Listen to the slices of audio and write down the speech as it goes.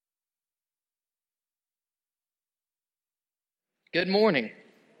Good morning.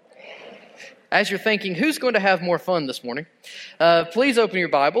 As you're thinking, who's going to have more fun this morning? Please open your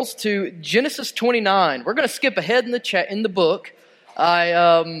Bibles to Genesis 29. We're going to skip ahead in the book.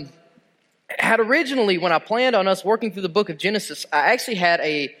 I had originally, when I planned on us working through the book of Genesis, I actually had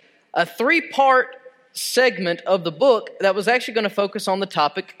a three-part segment of the book that was actually going to focus on the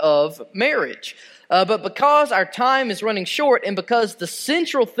topic of marriage. But because our time is running short and because the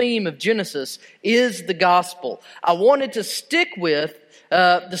central theme of Genesis is the gospel, I wanted to stick with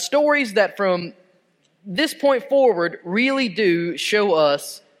the stories that from this point forward really do show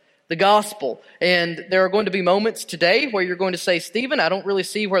us the gospel. And there are going to be moments today where you're going to say, Stephen, I don't really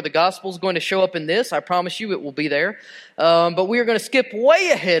see where the gospel is going to show up in this. I promise you it will be there. But we are going to skip way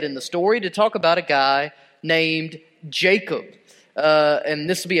ahead in the story to talk about a guy named Jacob. And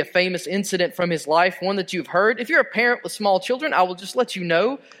this will be a famous incident from his life, one that you've heard. If you're a parent with small children, I will just let you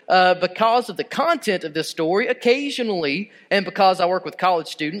know, because of the content of this story, occasionally, and because I work with college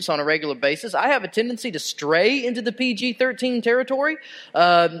students on a regular basis, I have a tendency to stray into the PG-13 territory.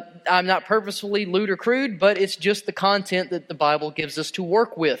 I'm not purposefully lewd or crude, but it's just the content that the Bible gives us to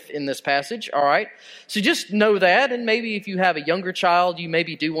work with in this passage, all right? So just know that, and maybe if you have a younger child, you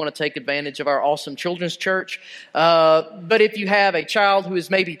maybe do want to take advantage of our awesome children's church. But if you have a child who is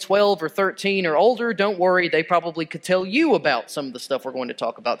maybe 12 or 13 or older, don't worry, they probably could tell you about some of the stuff we're going to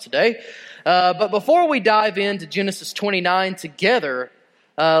talk about today. But before we dive into Genesis 29 together,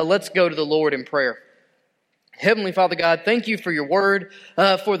 let's go to the Lord in prayer. Heavenly Father God, thank you for your word,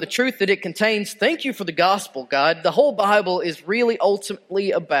 for the truth that it contains. Thank you for the gospel, God. The whole Bible is really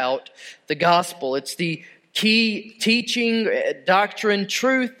ultimately about the gospel. It's the key teaching, doctrine,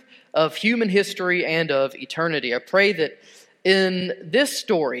 truth of human history and of eternity. I pray that in this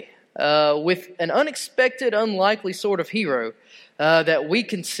story, with an unexpected, unlikely sort of hero, that we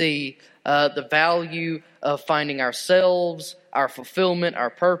can see the value of finding ourselves, our fulfillment, our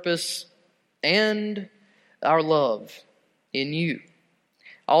purpose, and our love in you.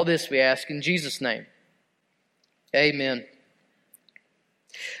 All this we ask in Jesus' name. Amen.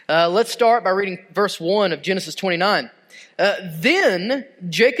 Let's start by reading verse 1 of Genesis 29. Then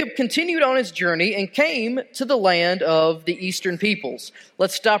Jacob continued on his journey and came to the land of the eastern peoples.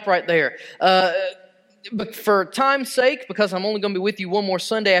 Let's stop right there. But for time's sake, because I'm only going to be with you one more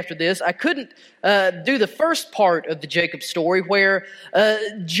Sunday after this, I couldn't do the first part of the Jacob story where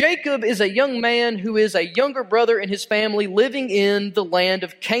Jacob is a young man who is a younger brother in his family living in the land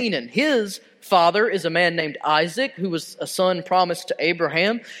of Canaan. His father is a man named Isaac, who was a son promised to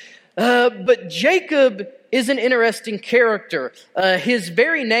Abraham. But Jacob is an interesting character. His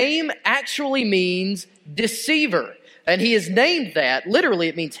very name actually means deceiver. And he is named that. Literally,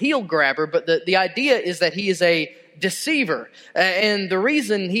 it means heel grabber, but the idea is that he is a deceiver. And the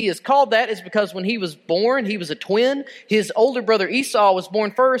reason he is called that is because when he was born, he was a twin. His older brother Esau was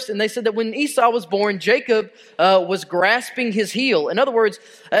born first, and they said that when Esau was born, Jacob was grasping his heel. In other words,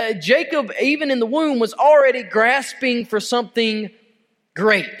 Jacob, even in the womb, was already grasping for something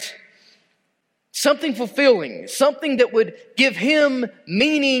great. Something fulfilling, something that would give him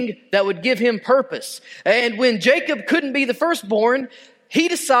meaning, that would give him purpose. And when Jacob couldn't be the firstborn, he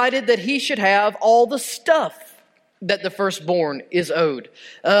decided that he should have all the stuff that the firstborn is owed.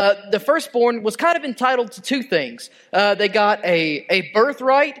 The firstborn was kind of entitled to two things. They got a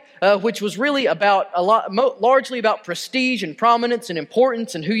birthright, which was really largely about prestige and prominence and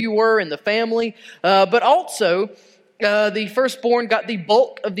importance and who you were in the family. But also, the firstborn got the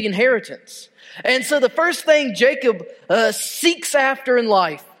bulk of the inheritance. And so the first thing Jacob seeks after in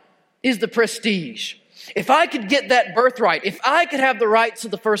life is the prestige. If I could get that birthright, if I could have the rights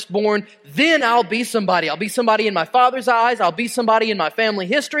of the firstborn, then I'll be somebody. I'll be somebody in my father's eyes. I'll be somebody in my family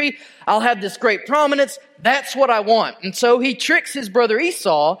history. I'll have this great prominence. That's what I want. And so he tricks his brother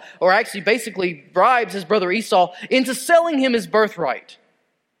Esau, or actually basically bribes his brother Esau into selling him his birthright.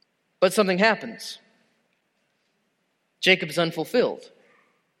 But something happens. Jacob is unfulfilled.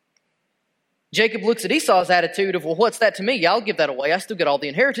 Jacob looks at Esau's attitude of, well, what's that to me? Yeah, I'll give that away. I still get all the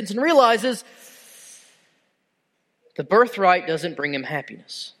inheritance, and realizes the birthright doesn't bring him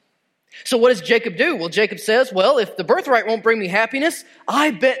happiness. So what does Jacob do? Well, Jacob says, well, if the birthright won't bring me happiness,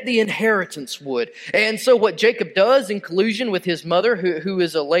 I bet the inheritance would. And so what Jacob does, in collusion with his mother, who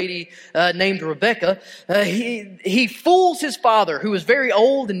is a lady named Rebekah, he fools his father, who is very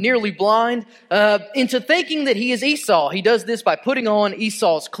old and nearly blind, into thinking that he is Esau. He does this by putting on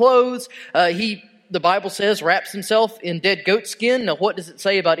Esau's clothes. The Bible says, wraps himself in dead goat skin. Now, what does it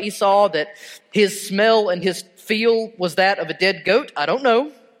say about Esau? That his smell and his feel was that of a dead goat? I don't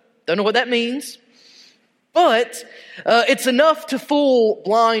know. Don't know what that means. But it's enough to fool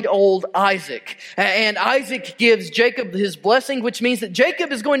blind old Isaac. And Isaac gives Jacob his blessing, which means that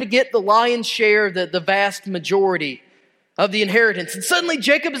Jacob is going to get the lion's share, the vast majority of the inheritance. And suddenly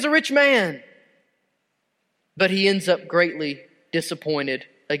Jacob is a rich man. But he ends up greatly disappointed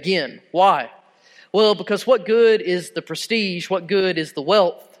again. Why? Well, because what good is the prestige, what good is the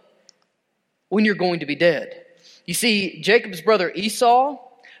wealth when you're going to be dead? You see, Jacob's brother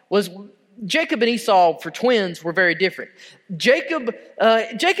Jacob and Esau, for twins, were very different. Jacob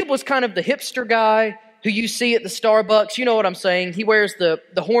was kind of the hipster guy who you see at the Starbucks. You know what I'm saying. He wears the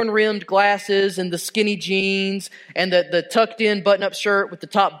horn-rimmed glasses and the skinny jeans and the tucked-in button-up shirt with the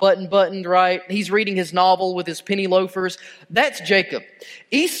top button buttoned, right? He's reading his novel with his penny loafers. That's Jacob.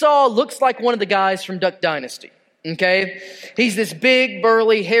 Esau looks like one of the guys from Duck Dynasty. Okay? He's this big,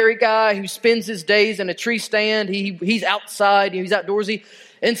 burly, hairy guy who spends his days in a tree stand. He's outside, he's outdoorsy.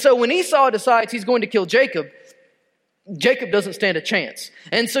 And so when Esau decides he's going to kill Jacob, Jacob doesn't stand a chance.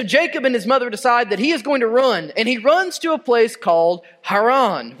 And so Jacob and his mother decide that he is going to run. And he runs to a place called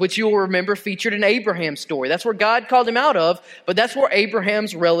Haran, which you will remember featured in Abraham's story. That's where God called him out of, but that's where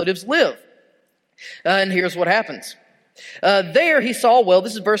Abraham's relatives live. And here's what happens. There he saw a well.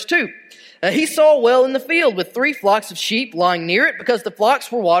 This is verse 2. He saw a well in the field with 3 flocks of sheep lying near it because the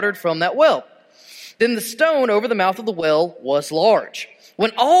flocks were watered from that well. Then the stone over the mouth of the well was large.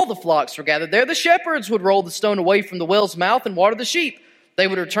 When all the flocks were gathered there, the shepherds would roll the stone away from the well's mouth and water the sheep. They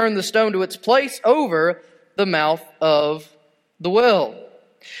would return the stone to its place over the mouth of the well.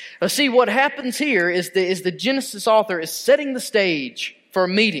 Now, see, what happens here is the Genesis author is setting the stage for a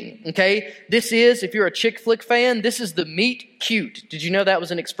meeting, okay? This is, if you're a chick flick fan, this is the meet cute. Did you know that was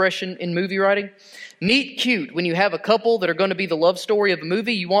an expression in movie writing? Meet cute. When you have a couple that are going to be the love story of a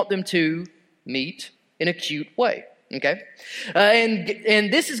movie, you want them to meet in a cute way. Okay, and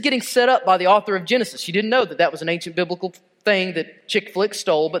this is getting set up by the author of Genesis. You didn't know that was an ancient biblical thing that chick flicks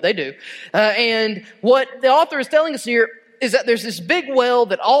stole, but they do. And what the author is telling us here is that there's this big well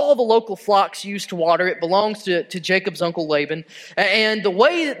that all the local flocks use to water. It belongs to Jacob's uncle Laban. And the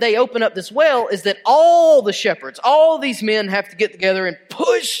way that they open up this well is that all the shepherds, all these men have to get together and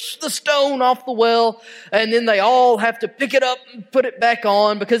push the stone off the well. And then they all have to pick it up and put it back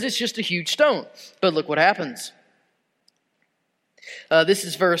on because it's just a huge stone. But look what happens. This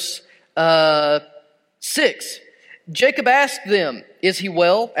is verse 6. Jacob asked them, "Is he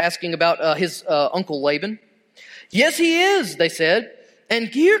well?" Asking about his uncle Laban. "Yes, he is," they said. "And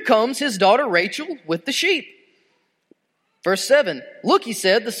here comes his daughter Rachel with the sheep." Verse 7. "Look," he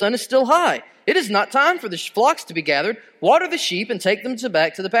said, "the sun is still high. It is not time for the flocks to be gathered. Water the sheep and take them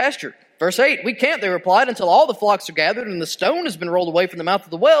back to the pasture." Verse 8. "We can't," they replied, "until all the flocks are gathered and the stone has been rolled away from the mouth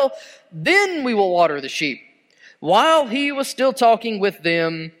of the well. Then we will water the sheep." While he was still talking with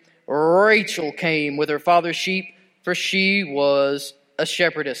them, Rachel came with her father's sheep, for she was a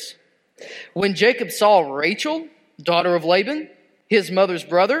shepherdess. When Jacob saw Rachel, daughter of Laban, his mother's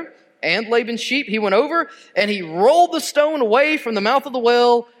brother, and Laban's sheep, he went over and he rolled the stone away from the mouth of the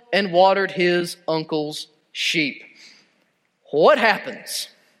well and watered his uncle's sheep. What happens?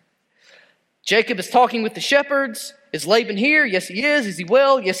 Jacob is talking with the shepherds. Is Laban here? Yes, he is. Is he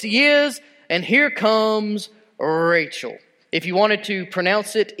well? Yes, he is. And here comes Rachel. If you wanted to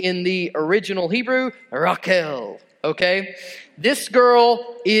pronounce it in the original Hebrew, Rachel. Okay? This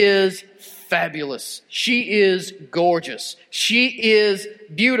girl is fabulous. She is gorgeous. She is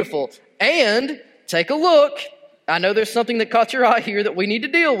beautiful. And take a look. I know there's something that caught your eye here that we need to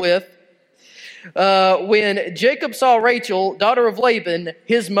deal with. When Jacob saw Rachel, daughter of Laban,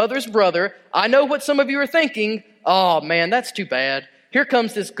 his mother's brother, I know what some of you are thinking. Oh man, that's too bad. Here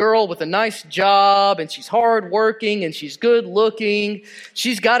comes this girl with a nice job, and she's hardworking, and she's good looking.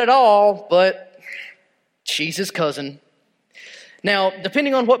 She's got it all, but she's his cousin. Now,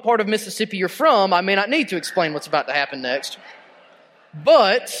 depending on what part of Mississippi you're from, I may not need to explain what's about to happen next.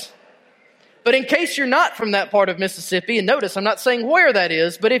 But in case you're not from that part of Mississippi, and notice I'm not saying where that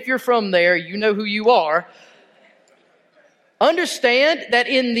is, but if you're from there, you know who you are. Understand that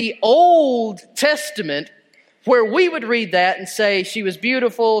in the Old Testament, where we would read that and say she was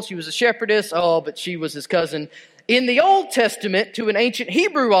beautiful, she was a shepherdess, oh, but she was his cousin. In the Old Testament, to an ancient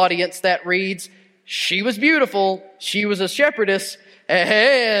Hebrew audience, that reads, she was beautiful, she was a shepherdess,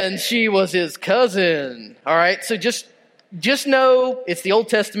 and she was his cousin. All right, so just know it's the Old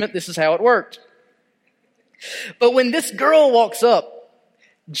Testament, this is how it worked. But when this girl walks up,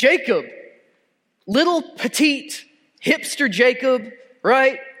 Jacob, little petite hipster Jacob,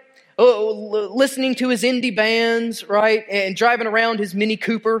 right? Listening to his indie bands, right? And driving around his Mini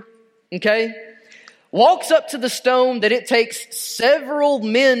Cooper, okay? Walks up to the stone that it takes several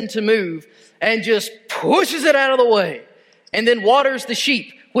men to move and just pushes it out of the way, and then waters the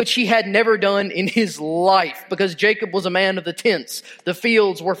sheep, which he had never done in his life because Jacob was a man of the tents. The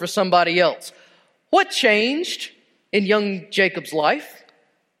fields were for somebody else. What changed in young Jacob's life?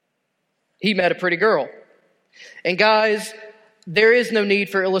 He met a pretty girl. And guys, there is no need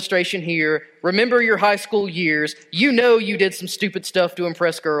for illustration here. Remember your high school years. You know you did some stupid stuff to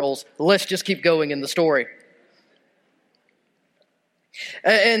impress girls. Let's just keep going in the story.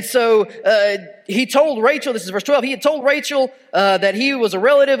 And so he told Rachel, this is verse 12, he had told Rachel that he was a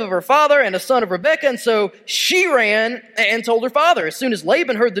relative of her father and a son of Rebekah. And so she ran and told her father. As soon as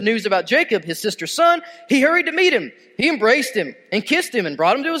Laban heard the news about Jacob, his sister's son, he hurried to meet him. He embraced him and kissed him and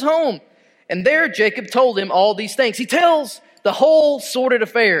brought him to his home. And there Jacob told him all these things. He tells the whole sordid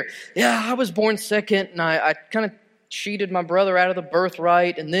affair. Yeah, I was born second, and I kind of cheated my brother out of the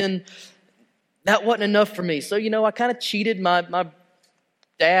birthright, and then that wasn't enough for me. So, I kind of cheated my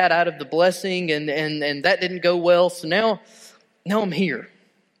dad out of the blessing, and that didn't go well. So now I'm here.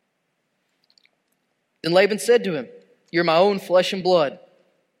 Then Laban said to him, "You're my own flesh and blood."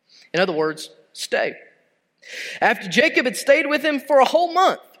 In other words, stay. After Jacob had stayed with him for a whole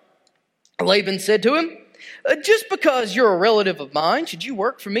month, Laban said to him, "Just because you're a relative of mine, should you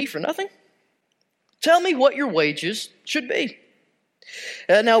work for me for nothing? Tell me what your wages should be."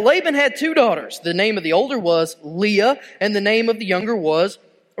 Now Laban had 2 daughters. The name of the older was Leah, and the name of the younger was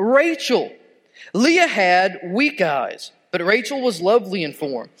Rachel. Leah had weak eyes, but Rachel was lovely in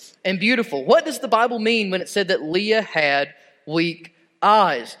form and beautiful. What does the Bible mean when it said that Leah had weak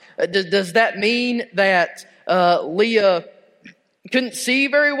eyes? Does that mean that Leah couldn't see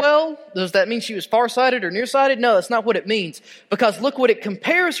very well? Does that mean she was farsighted or nearsighted? No, that's not what it means. Because look what it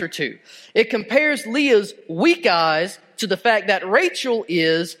compares her to. It compares Leah's weak eyes to the fact that Rachel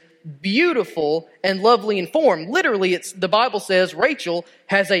is beautiful and lovely in form. Literally, the Bible says Rachel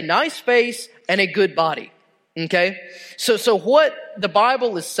has a nice face and a good body. Okay? So what the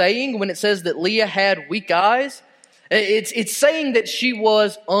Bible is saying when it says that Leah had weak eyes, it's saying that she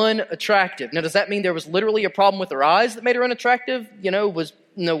was unattractive. Now, does that mean there was literally a problem with her eyes that made her unattractive? Was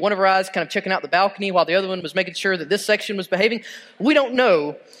one of her eyes kind of checking out the balcony while the other one was making sure that this section was behaving? We don't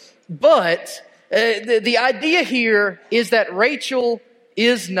know. But the idea here is that Rachel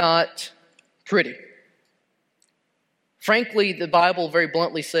is not pretty. Frankly, the Bible very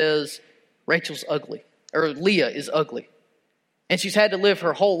bluntly says Rachel's ugly, or Leah is ugly. And she's had to live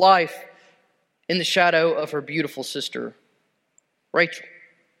her whole life in the shadow of her beautiful sister, Rachel.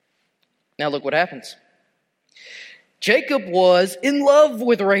 Now look what happens. Jacob was in love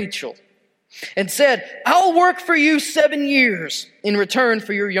with Rachel and said, "I'll work for you 7 years in return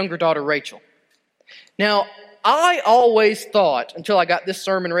for your younger daughter, Rachel." Now, I always thought, until I got this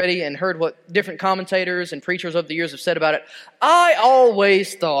sermon ready and heard what different commentators and preachers over the years have said about it, I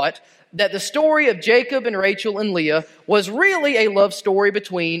always thought that the story of Jacob and Rachel and Leah was really a love story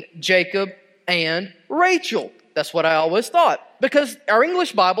between Jacob and Rachel. That's what I always thought, because our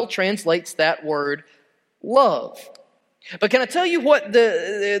English Bible translates that word love. But can I tell you what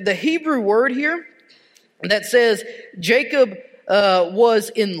the Hebrew word here that says Jacob was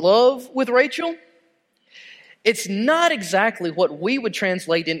in love with Rachel? It's not exactly what we would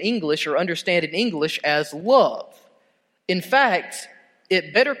translate in English or understand in English as love. In fact,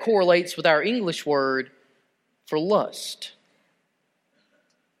 it better correlates with our English word for lust.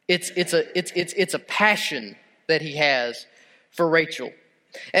 It's a passion that he has for Rachel.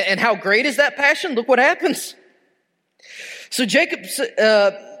 And how great is that passion? Look what happens. So Jacob,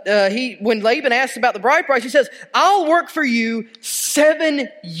 when Laban asks about the bride price, he says, "I'll work for you 7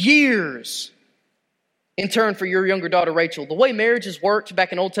 years in turn for your younger daughter Rachel." The way marriages worked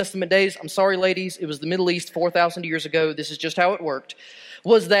back in Old Testament days, I'm sorry ladies, it was the Middle East 4,000 years ago, this is just how it worked,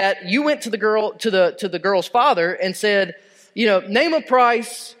 was that you went to the girl's father and said, name a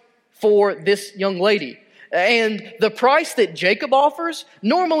price for this young lady. And the price that Jacob offers,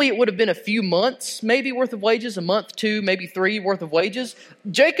 normally it would have been a few months, maybe worth of wages, a month, 2, maybe 3 worth of wages.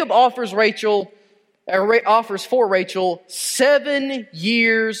 Jacob offers for Rachel 7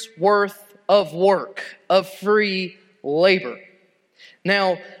 years worth of work, of free labor.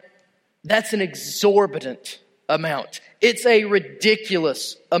 Now, that's an exorbitant amount. It's a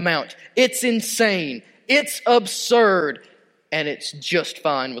ridiculous amount. It's insane. It's absurd. And it's just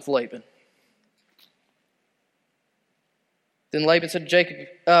fine with Laban. Then Laban said to Jacob,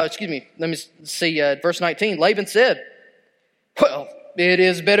 let me see, verse 19. Laban said, "Well, it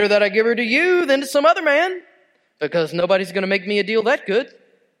is better that I give her to you than to some other man, because nobody's going to make me a deal that good.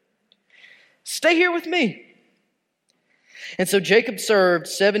 Stay here with me." And so Jacob served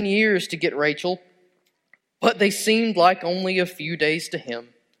 7 years to get Rachel, but they seemed like only a few days to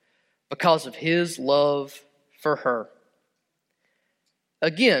him. because of his love for her.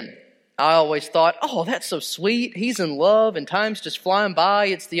 Again, I always thought, oh, that's so sweet. He's in love and time's just flying by.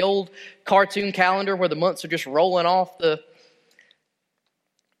 It's the old cartoon calendar where the months are just rolling off the...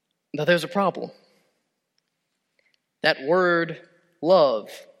 But there's a problem. That word love,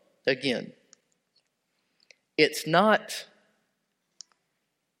 again, it's not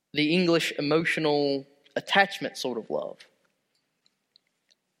the English emotional attachment sort of love.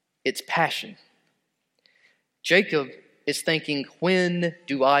 It's passion. Jacob is thinking, when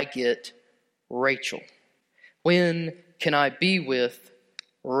do I get Rachel? When can I be with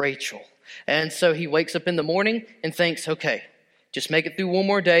Rachel? And so he wakes up in the morning and thinks, okay, just make it through one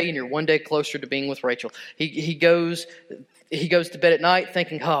more day and you're one day closer to being with Rachel. He goes to bed at night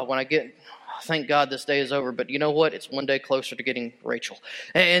thinking, thank God this day is over, but you know what? It's one day closer to getting Rachel.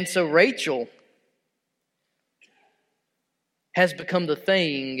 And so Rachel has become the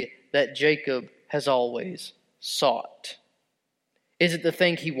thing that Jacob has always sought. Is it the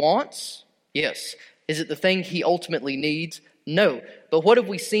thing he wants? Yes. Is it the thing he ultimately needs? No. But what have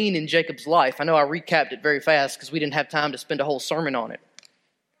we seen in Jacob's life? I know I recapped it very fast because we didn't have time to spend a whole sermon on it.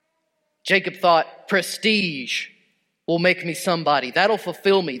 Jacob thought, prestige will make me somebody. That'll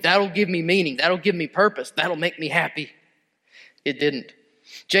fulfill me. That'll give me meaning. That'll give me purpose. That'll make me happy. It didn't.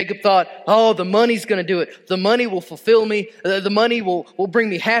 Jacob thought, oh, the money's going to do it. The money will fulfill me. The money will bring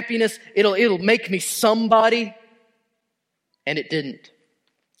me happiness. It'll make me somebody. And it didn't.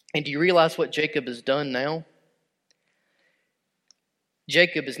 And do you realize what Jacob has done now?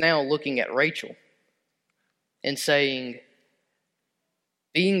 Jacob is now looking at Rachel and saying,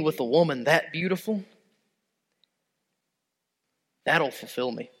 being with a woman that beautiful, that'll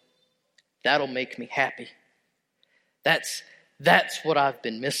fulfill me. That'll make me happy. That's what I've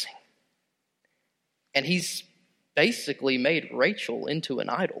been missing. And he's basically made Rachel into an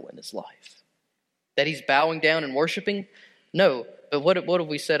idol in his life. That he's bowing down and worshiping? No. But what have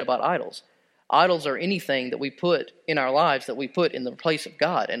we said about idols? Idols are anything that we put in our lives that we put in the place of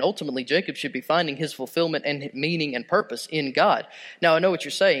God. And ultimately, Jacob should be finding his fulfillment and meaning and purpose in God. Now, I know what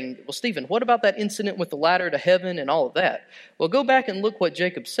you're saying. Well, Stephen, what about that incident with the ladder to heaven and all of that? Well, go back and look what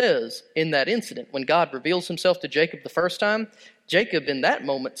Jacob says in that incident. When God reveals himself to Jacob the first time, Jacob in that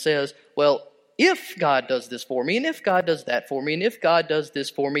moment says, well, if God does this for me, and if God does that for me, and if God does this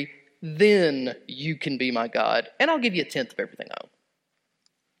for me, then you can be my God, and I'll give you a tenth of everything I own.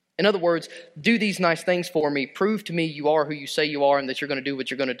 In other words, do these nice things for me, prove to me you are who you say you are and that you're going to do what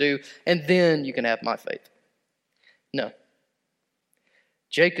you're going to do, and then you can have my faith. No.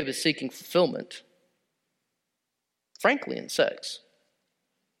 Jacob is seeking fulfillment, frankly, in sex.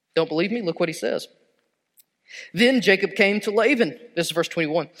 Don't believe me? Look what he says. Then Jacob came to Laban. This is verse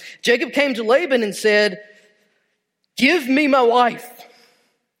 21. Jacob came to Laban and said, give me my wife.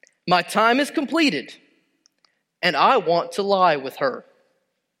 My time is completed, and I want to lie with her.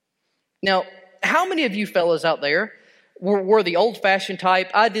 Now, how many of you fellas out there were the old-fashioned type?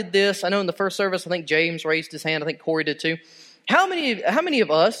 I did this. I know in the first service, I think James raised his hand. I think Corey did too. How many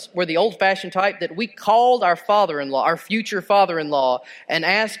of us were the old-fashioned type that we called our father-in-law, our future father-in-law, and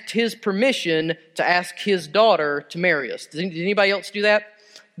asked his permission to ask his daughter to marry us? Did anybody else do that?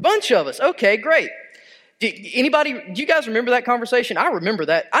 Bunch of us. Okay, great. Do you guys remember that conversation? I remember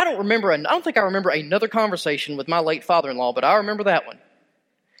that. I don't think I remember another conversation with my late father-in-law, but I remember that one.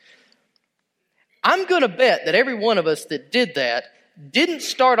 I'm going to bet that every one of us that did that didn't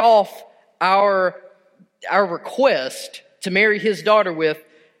start off our request to marry his daughter with,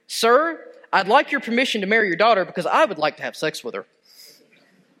 sir, I'd like your permission to marry your daughter because I would like to have sex with her.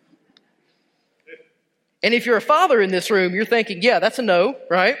 And if you're a father in this room, you're thinking, yeah, that's a no,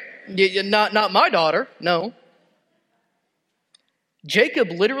 right? Not my daughter, no. Jacob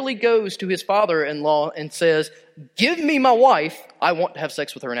literally goes to his father-in-law and says, give me my wife, I want to have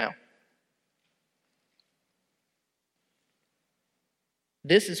sex with her now.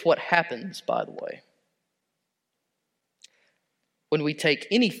 This is what happens, by the way, when we take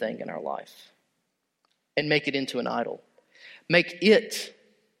anything in our life and make it into an idol. Make it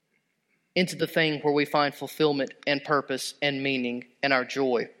into the thing where we find fulfillment and purpose and meaning and our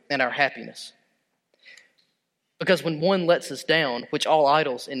joy and our happiness. Because when one lets us down, which all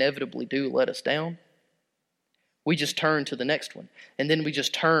idols inevitably do let us down, we just turn to the next one. And then we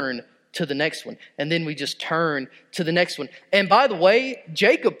just turn to the next one. And then we just turn to the next one. And by the way,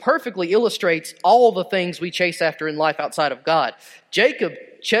 Jacob perfectly illustrates all the things we chase after in life outside of God. Jacob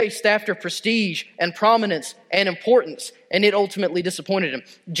chased after prestige and prominence and importance, and it ultimately disappointed him.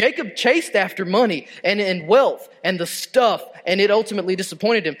 Jacob chased after money and wealth and the stuff, and it ultimately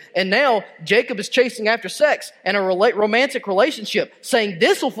disappointed him. And now Jacob is chasing after sex and a romantic relationship, saying,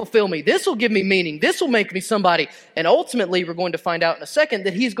 this will fulfill me, this will give me meaning, this will make me somebody. And ultimately, we're going to find out in a second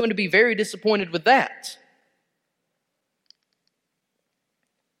that he's going to be very disappointed with that.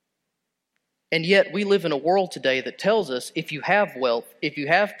 And yet we live in a world today that tells us if you have wealth, if you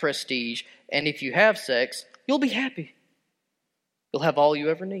have prestige, and if you have sex, you'll be happy. You'll have all you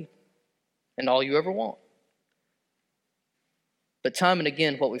ever need and all you ever want. But time and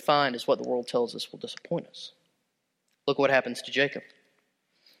again, what we find is what the world tells us will disappoint us. Look what happens to Jacob.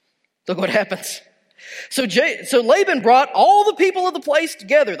 Look what happens. So Laban brought all the people of the place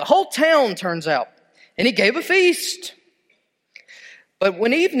together. The whole town, turns out. And he gave a feast. But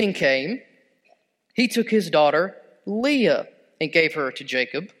when evening came, he took his daughter Leah and gave her to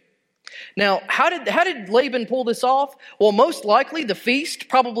Jacob. Now, how did Laban pull this off? Well, most likely the feast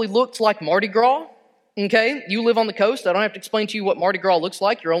probably looked like Mardi Gras. Okay, you live on the coast. I don't have to explain to you what Mardi Gras looks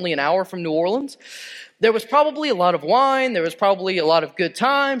like. You're only an hour from New Orleans. There was probably a lot of wine. There was probably a lot of good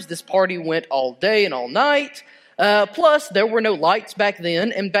times. This party went all day and all night. Plus, there were no lights back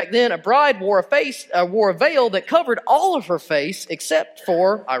then. And back then, a bride wore a veil that covered all of her face except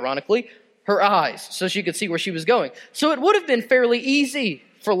for, ironically, her eyes, so she could see where she was going. So it would have been fairly easy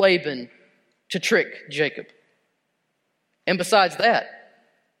for Laban to trick Jacob. And besides that,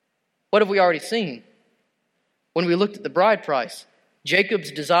 what have we already seen? When we looked at the bride price,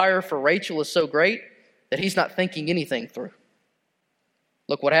 Jacob's desire for Rachel is so great that he's not thinking anything through.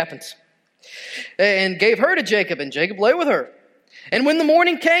 Look what happens. And gave her to Jacob, and Jacob lay with her. And when the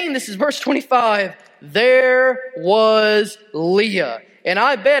morning came, this is verse 25, there was Leah. And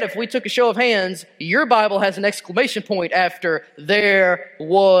I bet if we took a show of hands, your Bible has an exclamation point after there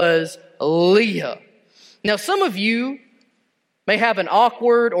was Leah. Now, some of you may have an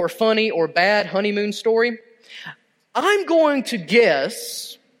awkward or funny or bad honeymoon story. I'm going to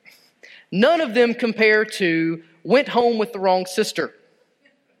guess none of them compare to went home with the wrong sister.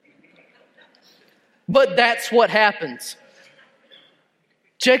 But that's what happens.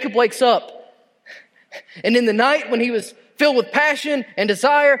 Jacob wakes up, and in the night when he was filled with passion and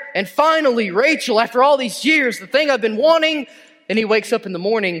desire, and finally, Rachel, after all these years, the thing I've been wanting, and he wakes up in the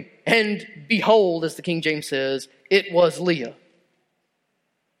morning, and behold, as the King James says, it was Leah.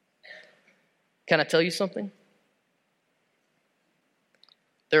 Can I tell you something?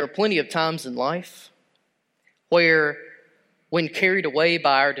 There are plenty of times in life where, when carried away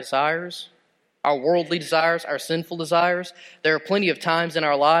by our desires, our worldly desires, our sinful desires, there are plenty of times in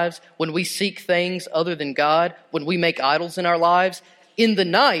our lives when we seek things other than God, when we make idols in our lives. In the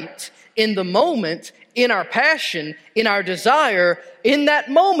night, in the moment, in our passion, in our desire, in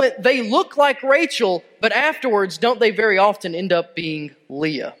that moment, they look like Rachel, but afterwards, don't they very often end up being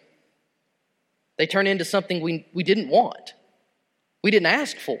Leah? They turn into something we didn't want. We didn't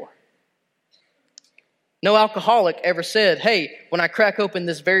ask for. No alcoholic ever said, hey, when I crack open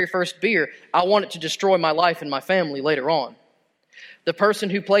this very first beer, I want it to destroy my life and my family later on. The person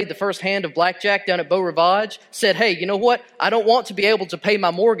who played the first hand of blackjack down at Beau Rivage said, hey, you know what? I don't want to be able to pay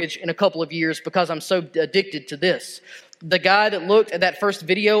my mortgage in a couple of years because I'm so addicted to this. The guy that looked at that first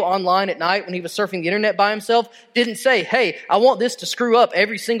video online at night when he was surfing the internet by himself didn't say, hey, I want this to screw up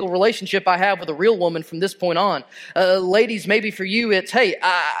every single relationship I have with a real woman from this point on. Ladies, maybe for you it's, hey,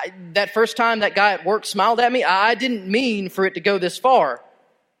 that first time that guy at work smiled at me, I didn't mean for it to go this far.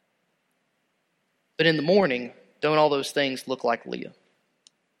 But in the morning, don't all those things look like Leah?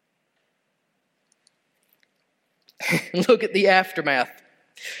 Look at the aftermath.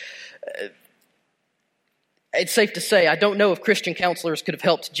 It's safe to say, I don't know if Christian counselors could have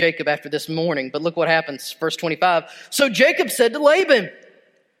helped Jacob after this morning, but look what happens. Verse 25. So Jacob said to Laban,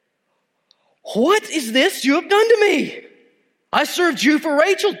 what is this you have done to me? I served you for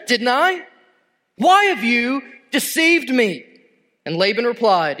Rachel, didn't I? Why have you deceived me? And Laban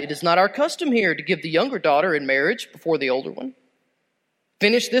replied, it is not our custom here to give the younger daughter in marriage before the older one.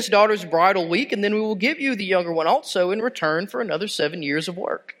 Finish this daughter's bridal week, and then we will give you the younger one also in return for another 7 years of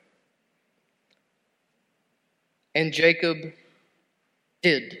work. And Jacob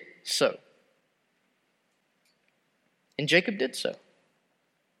did so. And Jacob did so.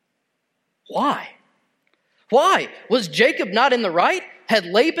 Why? Why? Was Jacob not in the right? Had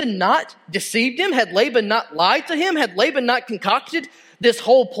Laban not deceived him? Had Laban not lied to him? Had Laban not concocted this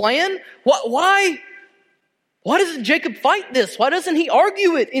whole plan? Why doesn't Jacob fight this? Why doesn't he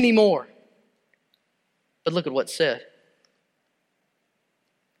argue it anymore? But look at what's said.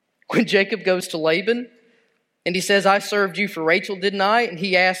 When Jacob goes to Laban, And he says, I served you for Rachel, didn't I? And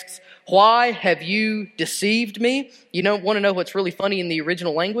he asks, why have you deceived me? You don't want to know what's really funny in the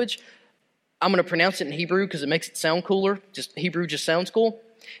original language? I'm going to pronounce it in Hebrew because it makes it sound cooler. Hebrew just sounds cool.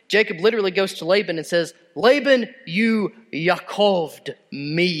 Jacob literally goes to Laban and says, Laban, you Yaakov'd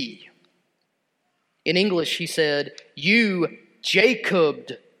me. In English, he said, you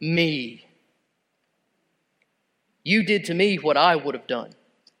Jacob'd me. You did to me what I would have done.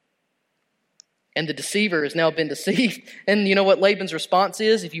 And the deceiver has now been deceived. And you know what Laban's response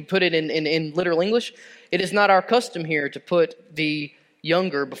is, if you put it in literal English? It is not our custom here to put the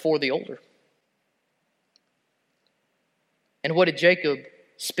younger before the older. And what did Jacob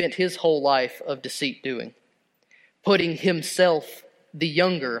spend his whole life of deceit doing? Putting himself, the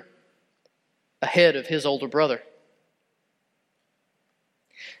younger, ahead of his older brother.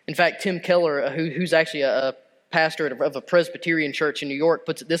 In fact, Tim Keller, who's actually a pastor of a Presbyterian church in New York,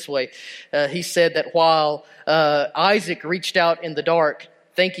 puts it this way. He said that while Isaac reached out in the dark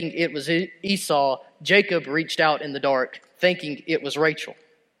thinking it was Esau, Jacob reached out in the dark thinking it was Rachel.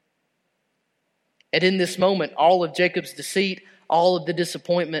 And in this moment, all of Jacob's deceit, all of the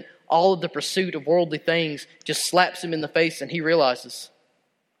disappointment, all of the pursuit of worldly things just slaps him in the face, and he realizes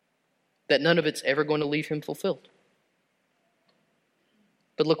that none of it's ever going to leave him fulfilled.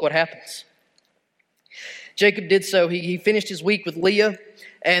 But look what happens. Jacob did so. He finished his week with Leah,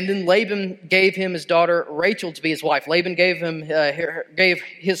 and then Laban gave him his daughter Rachel to be his wife. Laban gave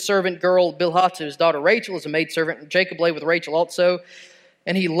his servant girl Bilhah to his daughter Rachel as a maidservant. Jacob lay with Rachel also,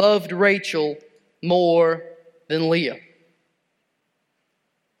 and he loved Rachel more than Leah.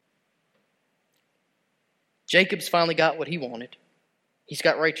 Jacob's finally got what he wanted. He's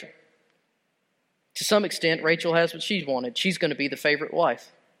got Rachel. To some extent, Rachel has what she's wanted. She's going to be the favorite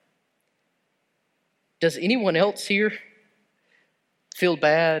wife. Does anyone else here feel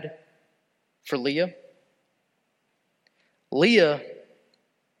bad for Leah? Leah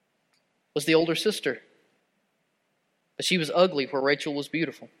was the older sister, but she was ugly where Rachel was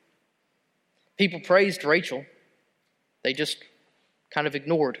beautiful. People praised Rachel. They just kind of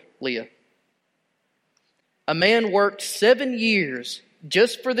ignored Leah. A man worked 7 years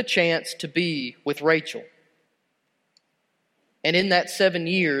just for the chance to be with Rachel. And in that 7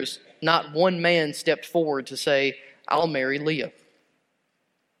 years, not one man stepped forward to say, I'll marry Leah.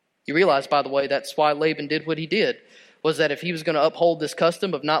 You realize, by the way, that's why Laban did what he did, was that if he was going to uphold this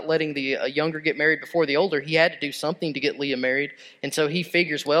custom of not letting the younger get married before the older, he had to do something to get Leah married. And so he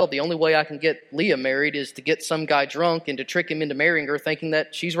figures, well, the only way I can get Leah married is to get some guy drunk and to trick him into marrying her thinking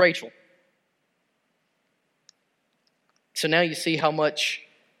that she's Rachel. So now you see how much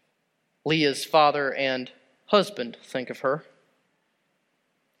Leah's father and husband think of her.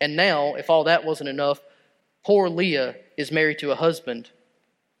 And now, if all that wasn't enough, poor Leah is married to a husband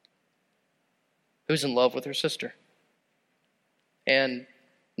who's in love with her sister and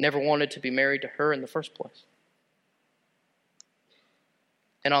never wanted to be married to her in the first place.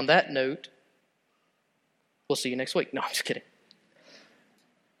 And on that note, we'll see you next week. No, I'm just kidding.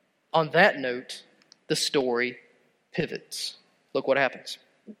 On that note, the story pivots. Look what happens.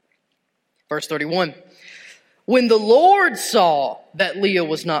 Verse 31. When the Lord saw that Leah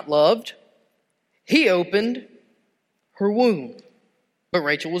was not loved, he opened her womb, but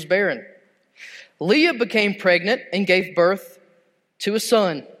Rachel was barren. Leah became pregnant and gave birth to a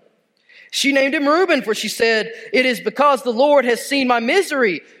son. She named him Reuben, for she said, it is because the Lord has seen my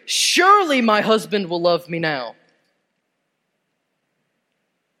misery. Surely my husband will love me now.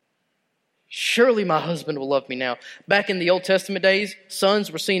 Surely my husband will love me now. Back in the Old Testament days, sons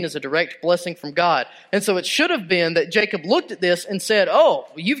were seen as a direct blessing from God. And so it should have been that Jacob looked at this and said, oh,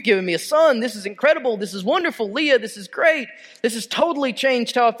 you've given me a son. This is incredible. This is wonderful. Leah, this is great. This has totally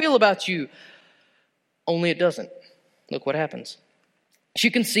changed how I feel about you. Only it doesn't. Look what happens. She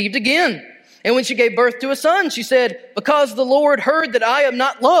conceived again. And when she gave birth to a son, she said, because the Lord heard that I am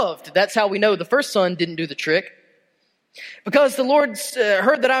not loved. That's how we know the first son didn't do the trick. Because the Lord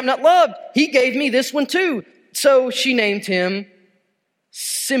heard that I'm not loved, he gave me this one too. So she named him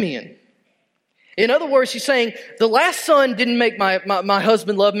Simeon. In other words, she's saying, the last son didn't make my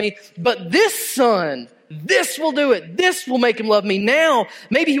husband love me, but this son, this will do it. This will make him love me. Now,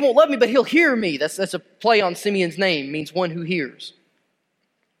 maybe he won't love me, but he'll hear me. That's a play on Simeon's name, means one who hears.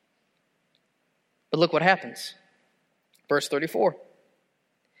 But look what happens. Verse 34.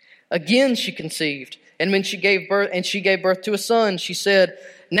 Again she conceived. And when she gave birth to a son, she said,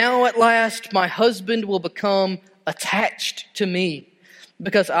 now at last my husband will become attached to me,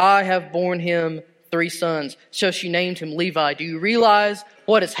 because I have borne him 3 sons. So she named him Levi. Do you realize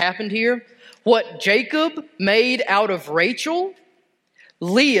what has happened here? What Jacob made out of Rachel,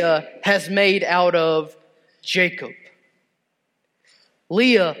 Leah has made out of Jacob.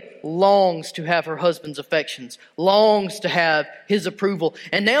 Leah longs to have her husband's affections, longs to have his approval.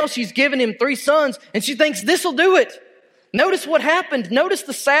 And now she's given him 3 sons, and she thinks this will do it. Notice what happened. Notice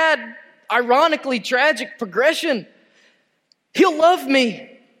the sad, ironically tragic progression. He'll love me.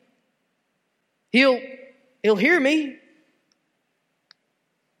 He'll hear me.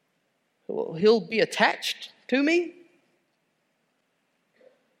 He'll be attached to me.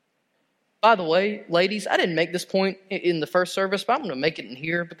 By the way, ladies, I didn't make this point in the first service, but I'm going to make it in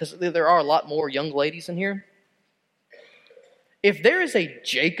here because there are a lot more young ladies in here. If there is a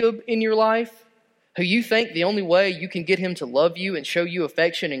Jacob in your life who you think the only way you can get him to love you and show you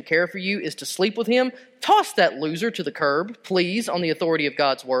affection and care for you is to sleep with him, toss that loser to the curb, please, on the authority of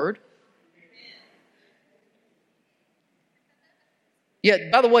God's word.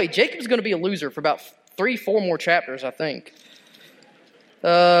 Yeah, by the way, Jacob's going to be a loser for about 3-4 more chapters, I think.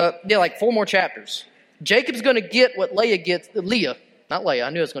 Like 4 more chapters. Jacob's going to get what Leah gets, not Leah, I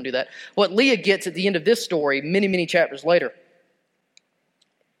knew I was going to do that. What Leah gets at the end of this story many, many chapters later.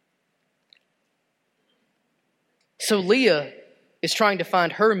 So Leah is trying to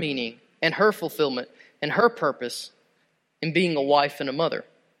find her meaning and her fulfillment and her purpose in being a wife and a mother.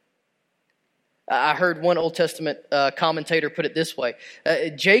 I heard one Old Testament commentator put it this way.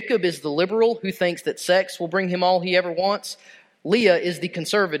 Jacob is the liberal who thinks that sex will bring him all he ever wants. Leah is the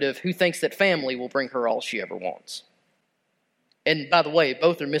conservative who thinks that family will bring her all she ever wants. And by the way,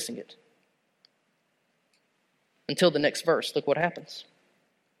 both are missing it. Until the next verse, look what happens.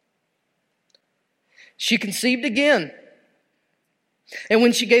 She conceived again. And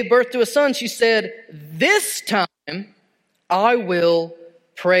when she gave birth to a son, she said, "This time I will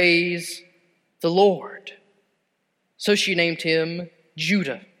praise the Lord." So she named him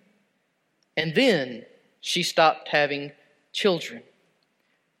Judah. And then she stopped having children.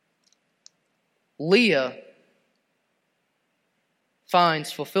 Leah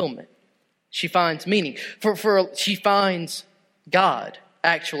finds fulfillment. She finds meaning. She finds God,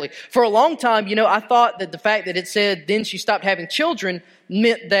 actually. For a long time, I thought that the fact that it said then she stopped having children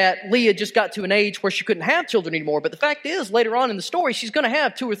meant that Leah just got to an age where she couldn't have children anymore. But the fact is, later on in the story, she's going to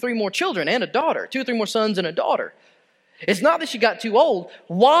have 2 or 3 more children and a daughter. 2 or 3 more sons and a daughter. It's not that she got too old.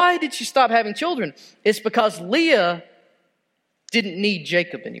 Why did she stop having children? It's because Leah didn't need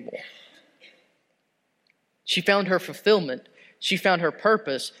Jacob anymore. She found her fulfillment. She found her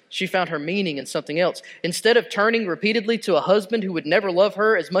purpose. She found her meaning in something else. Instead of turning repeatedly to a husband who would never love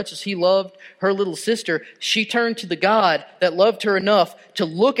her as much as he loved her little sister, she turned to the God that loved her enough to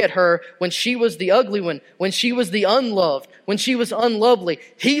look at her when she was the ugly one, when she was the unloved, when she was unlovely.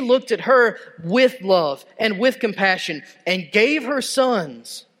 He looked at her with love and with compassion and gave her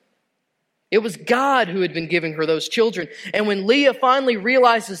sons. It was God who had been giving her those children. And when Leah finally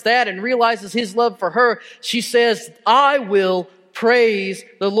realizes that and realizes his love for her, she says, "I will praise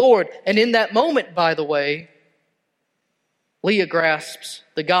the Lord." And in that moment, by the way, Leah grasps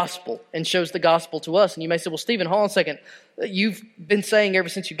the gospel and shows the gospel to us. And you may say, "Well, Stephen, hold on a second. You've been saying ever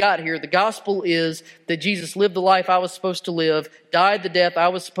since you got here, the gospel is that Jesus lived the life I was supposed to live, died the death I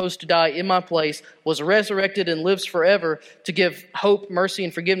was supposed to die in my place, was resurrected and lives forever to give hope, mercy,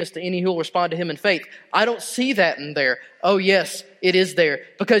 and forgiveness to any who will respond to him in faith." I don't see that in there. Oh yes, it is there.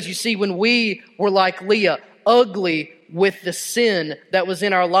 Because you see, when we were like Leah, ugly with the sin that was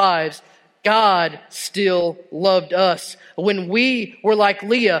in our lives, God still loved us. When we were like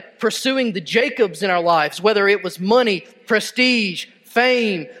Leah, pursuing the Jacobs in our lives, whether it was money, prestige,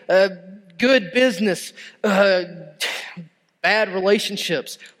 fame, good business, bad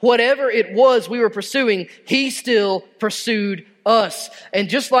relationships, whatever it was we were pursuing, he still pursued us. And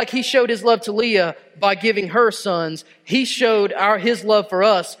just like he showed his love to Leah by giving her sons, he showed his love for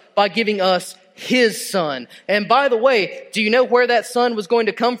us by giving us his son. And by the way, do you know where that son was going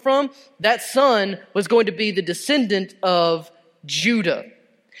to come from? That son was going to be the descendant of Judah.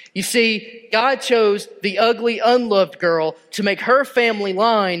 You see, God chose the ugly, unloved girl to make her family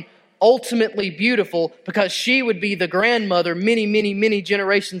line ultimately beautiful because she would be the grandmother many, many, many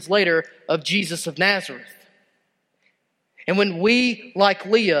generations later of Jesus of Nazareth. And when we, like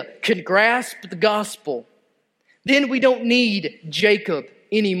Leah, can grasp the gospel, then we don't need Jacob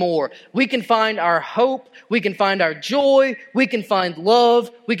anymore. We can find our hope, we can find our joy, we can find love,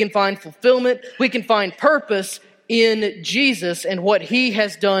 we can find fulfillment, we can find purpose in Jesus and what he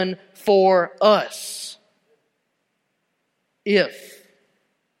has done for us, if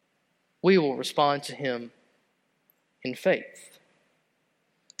we will respond to him in faith.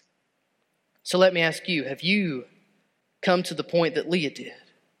 So let me ask you, have you come to the point that Leah did?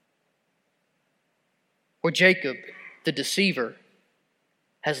 Where Jacob, the deceiver,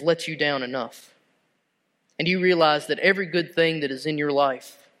 has let you down enough. And you realize that every good thing that is in your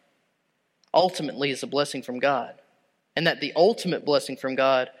life ultimately is a blessing from God. And that the ultimate blessing from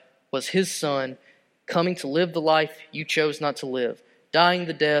God was His Son coming to live the life you chose not to live, dying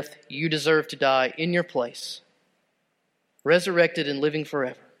the death you deserve to die in your place, resurrected and living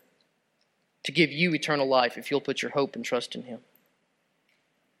forever, to give you eternal life if you'll put your hope and trust in Him.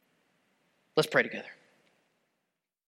 Let's pray together.